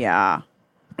 especially Yeah.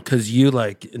 because you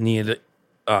like need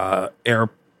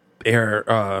earplugs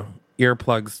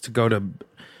to go to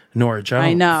Nora Jones.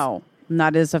 I know. And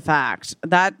that is a fact.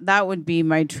 That would be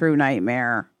my true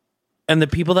nightmare. And the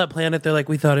people that planned it, they're like,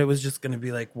 we thought it was just going to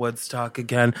be like Woodstock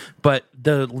again. But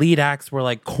the lead acts were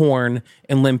like Korn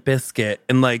and Limp Bizkit.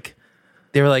 And like,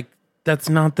 they were like, that's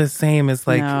not the same as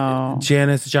like No.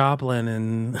 Janis Joplin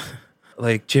and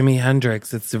like Jimi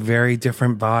Hendrix. It's a very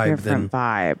different vibe Different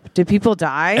vibe. Did people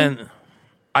die? And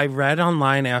I read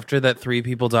online after that 3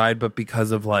 people died, but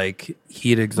because of like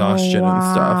heat exhaustion and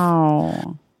stuff.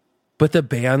 Wow. But the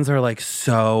bands are like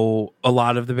a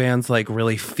lot of the bands like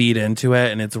really feed into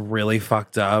it and it's really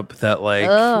fucked up that like,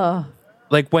 Ugh.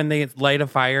 like when they light a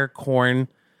fire, Korn,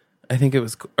 I think it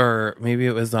was, or maybe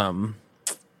it was Limp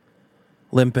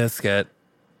Bizkit,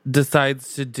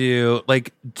 decides to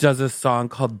does a song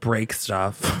called Break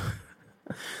Stuff.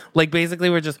 Like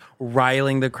basically we're just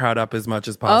riling the crowd up as much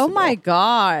as possible. Oh my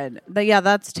God. Yeah,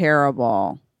 that's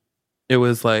terrible. It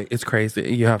was like, it's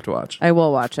crazy. You have to watch. I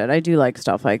will watch it. I do like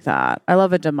stuff like that. I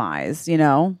love a demise, you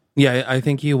know? Yeah, I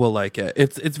think you will like it.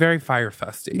 It's very Fire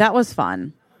Festy. That was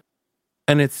fun.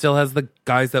 And it still has the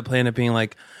guys that play in it being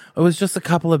like, it was just a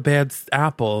couple of bad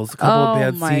apples, a couple of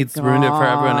bad my seeds ruined it for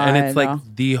everyone. And it's like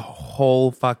God. the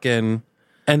whole fucking.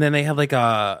 And then they had like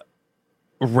a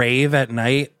rave at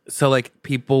night. So like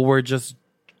people were just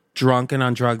drunk and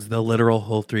on drugs the literal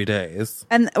whole 3 days.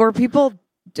 And were people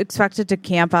expected to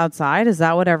camp outside? Is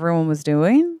that what everyone was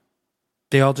doing?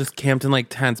 They all just camped in like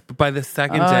tents. But by the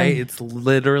second day, it's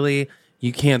literally,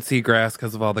 you can't see grass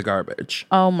because of all the garbage.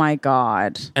 Oh my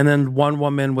God. And then one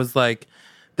woman was like,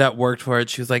 that worked for it.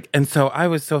 She was like, and so I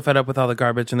was so fed up with all the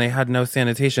garbage and they had no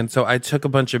sanitation. So I took a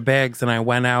bunch of bags and I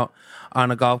went out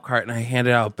on a golf cart and I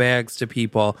handed out bags to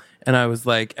people. And I was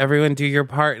like, everyone do your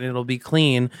part and it'll be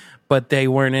clean. But they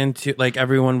weren't into, like,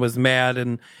 everyone was mad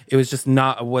and it was just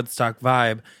not a Woodstock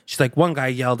vibe. She's like, one guy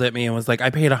yelled at me and was like, I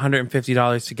paid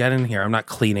 $150 to get in here. I'm not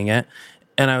cleaning it.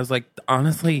 And I was like,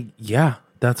 honestly, yeah,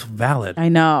 that's valid. I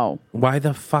know. Why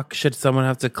the fuck should someone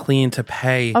have to clean to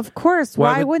pay? Of course.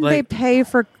 Why wouldn't they pay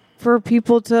for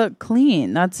people to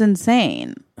clean? That's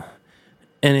insane.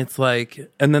 And it's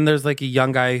like, and then there's like a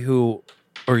young guy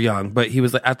but he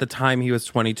was like, at the time he was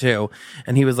 22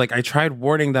 and he was like, I tried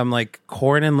warning them like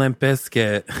Korn and Limp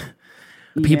Bizkit.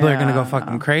 People are going to go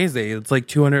fucking crazy. It's like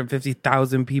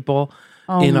 250,000 people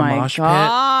in a mosh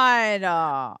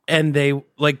pit. And they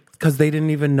like, cause they didn't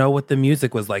even know what the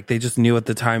music was like. They just knew at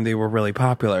the time they were really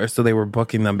popular. So they were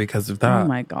booking them because of that. Oh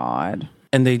my God.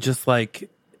 And they just like,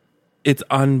 it's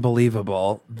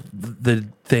unbelievable the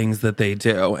things that they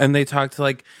do. And they talked to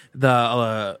like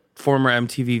the former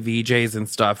MTV VJs and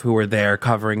stuff who were there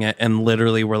covering it, and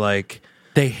literally were like,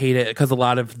 they hate it because a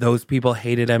lot of those people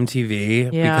hated MTV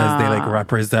because they like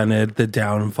represented the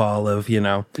downfall of, you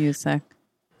know, music.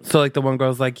 So like the one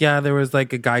girl's like, yeah, there was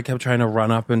like a guy kept trying to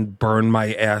run up and burn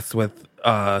my ass with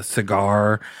a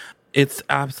cigar. It's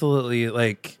absolutely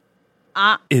like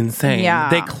insane. Yeah.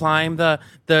 They climbed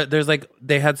there's like,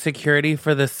 they had security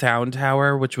for the sound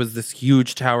tower, which was this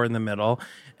huge tower in the middle.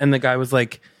 And the guy was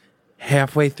like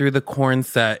halfway through the corn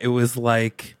set. It was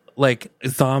like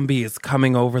zombies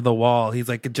coming over the wall. He's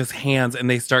like, just hands, and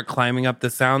they start climbing up the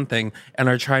sound thing and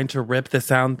are trying to rip the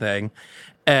sound thing.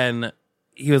 And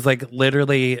he was like,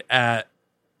 literally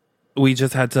we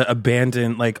just had to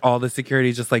abandon, like all the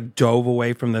security just like dove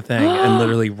away from the thing and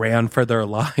literally ran for their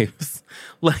lives.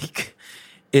 Like,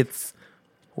 it's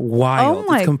wild. Oh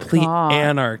my it's complete God.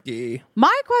 anarchy.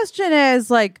 My question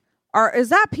is like, is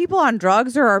that people on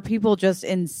drugs or are people just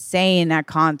insane at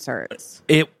concerts?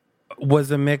 It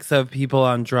was a mix of people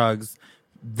on drugs,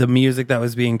 the music that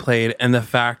was being played, and the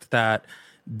fact that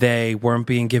they weren't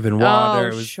being given water.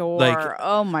 Oh, It was sure. like,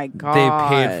 oh my God. they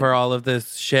paid for all of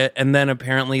this shit. And then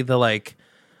apparently the like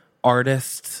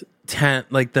artist tent,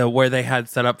 like the where they had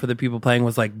set up for the people playing,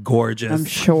 was like gorgeous. I'm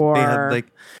sure. They had like,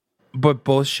 but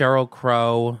both Sheryl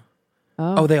Crow.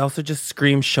 Oh, they also just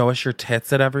scream, "Show us your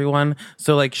tits" at everyone.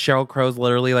 So like Sheryl Crow's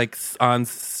literally like on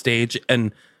stage,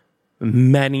 and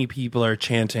many people are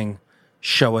chanting,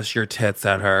 "Show us your tits"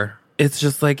 at her. It's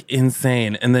just like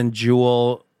insane. And then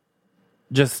Jewel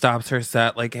just stops her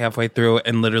set like halfway through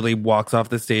and literally walks off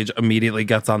the stage, immediately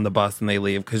gets on the bus, and they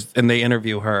leave and they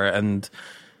interview her, and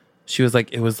she was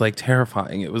like, it was like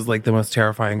terrifying. It was like the most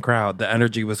terrifying crowd. The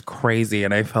energy was crazy,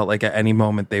 and I felt like at any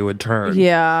moment they would turn.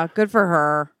 Yeah, good for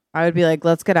her. I would be like,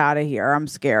 let's get out of here. I'm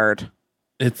scared.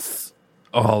 It's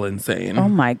all insane. Oh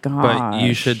my God. But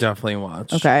you should definitely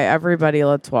watch. Okay, everybody,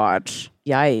 let's watch.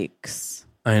 Yikes.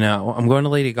 I know. I'm going to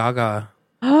Lady Gaga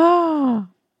Oh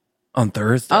on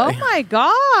Thursday. my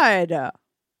God.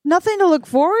 Nothing to look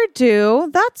forward to.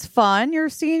 That's fun. You're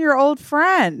seeing your old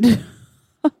friend.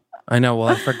 I know. Well,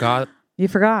 I forgot. You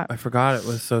forgot. I forgot it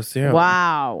was so soon.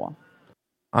 Wow.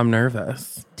 I'm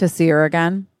nervous. To see her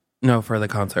again? No, for the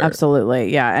concert.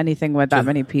 Absolutely. Yeah, anything with that Just-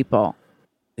 many people.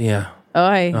 Yeah,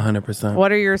 Oh, hey. 100%.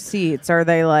 What are your seats? Are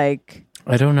they like...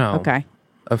 I don't know. Okay.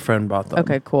 A friend bought them.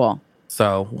 Okay, cool.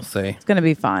 So we'll see. It's going to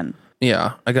be fun.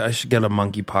 Yeah, I should get a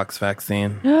monkeypox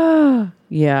vaccine.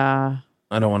 Yeah.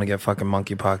 I don't want to get fucking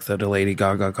monkeypox at a Lady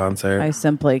Gaga concert. I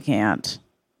simply can't.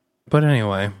 But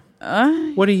anyway,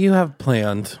 what do you have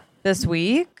planned? This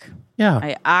week, Yeah.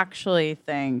 I actually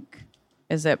think,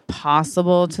 is it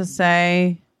possible to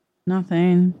say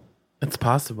nothing? It's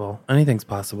possible. Anything's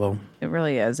possible. It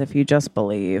really is if you just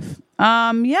believe.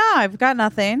 Yeah, I've got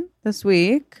nothing this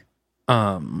week.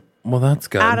 Well, that's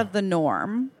good. Out of the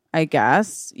norm, I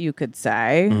guess you could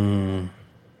say.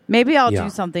 Maybe I'll Yeah. do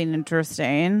something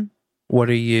interesting. Where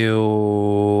are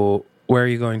you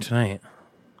going tonight?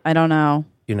 I don't know.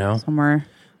 You know? Somewhere.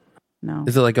 No.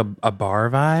 Is it like a bar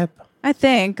vibe? I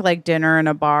think like dinner in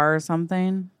a bar or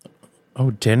something.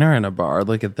 Oh, dinner in a bar.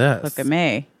 Look at this. Look at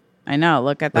me. I know.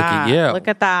 Look at Look that. at you. Look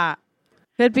at that.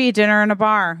 Could be dinner in a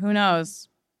bar. Who knows?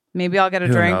 Maybe I'll get a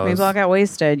Who drink. knows? Maybe I'll get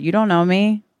wasted. You don't know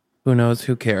me. Who knows?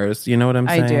 Who cares? You know what I'm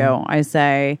saying? I do. I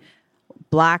say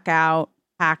blackout,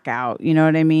 hack out. You know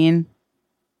what I mean?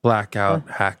 Blackout,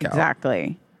 hack out.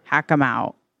 Exactly. Hack them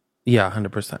out. Yeah,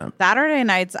 100%. Saturday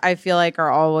nights, I feel like are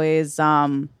always,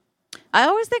 I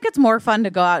always think it's more fun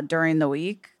to go out during the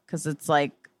week because it's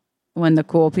like when the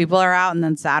cool people are out. And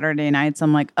then Saturday nights,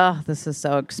 I'm like, oh, this is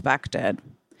so expected.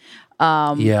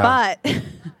 Yeah. But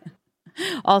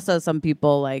also some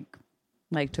people like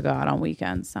to go out on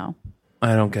weekends. So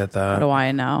I don't get what that. do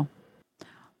I know?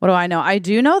 What do I know? I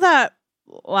do know that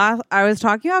I was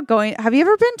talking about going. Have you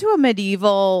ever been to a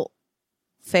medieval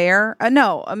fair?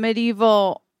 No, a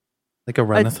medieval. Like a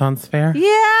Renaissance fair?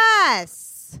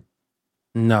 Yes.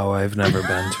 No, I've never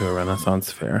been to a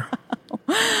Renaissance fair.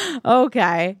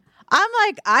 Okay. I'm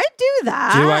like, I do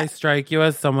that. Do I strike you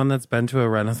as someone that's been to a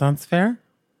Renaissance fair?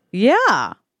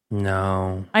 Yeah.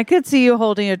 No. I could see you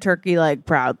holding a turkey leg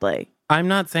proudly. I'm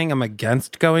not saying I'm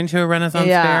against going to a Renaissance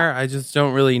Yeah. fair. I just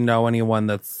don't really know anyone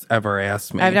that's ever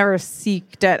asked me. I've never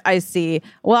seeked it. I see.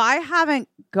 Well, I haven't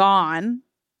gone,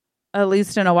 at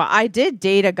least in a while. I did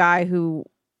date a guy who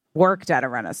worked at a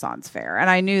Renaissance fair, and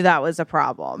I knew that was a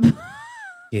problem.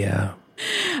 Yeah.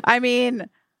 I mean,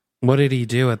 What did he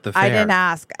do at the fair? I didn't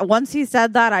ask. Once he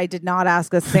said that, I did not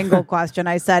ask a single question.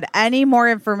 I said, any more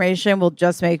information will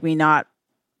just make me not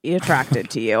be attracted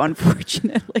to you,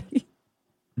 unfortunately.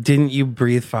 Didn't you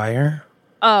breathe fire?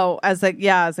 Oh, as a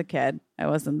kid, I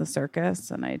was in the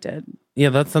circus and I did. Yeah,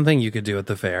 that's something you could do at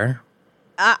the fair.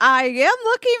 I am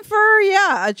looking for,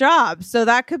 a job. So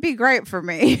that could be great for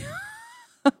me.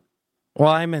 Well,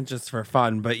 I meant just for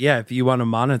fun. But yeah, if you want to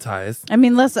monetize. I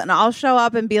mean, listen, I'll show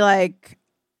up and be like,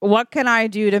 what can I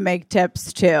do to make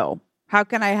tips too? How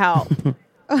can I help?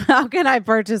 How can I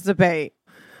participate?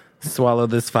 Swallow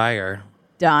this fire.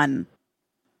 Done.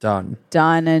 Done.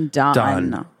 Done and done.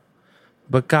 Done.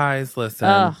 But guys, listen.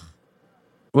 Ugh.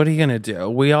 What are you going to do?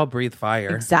 We all breathe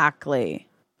fire. Exactly.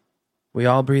 We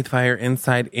all breathe fire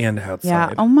inside and outside.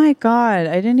 Yeah. Oh my God.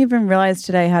 I didn't even realize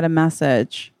today I had a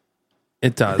message.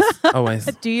 It does. Always.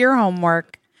 Do your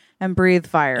homework and breathe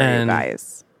fire, And you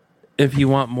guys. if you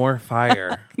want more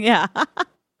fire, Yeah.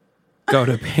 go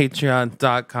to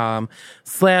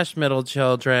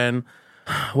patreon.com/middlechildren.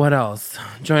 What else?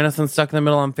 Join us on Stuck in the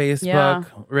Middle on Facebook. Yeah.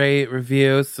 Rate,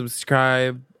 review,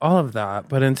 subscribe, all of that.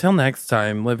 But until next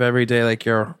time, live every day like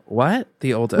you're what?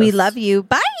 The oldest. We love you.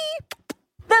 Bye.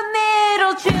 The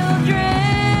Middle Children.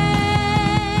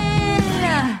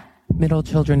 Middle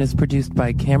Children is produced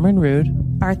by Cameron Rood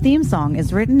Our theme song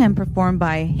is written and performed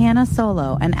by Hannah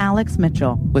Solo and Alex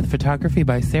Mitchell, with photography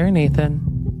by Sarah Nathan.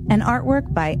 and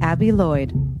artwork by Abby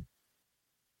Lloyd.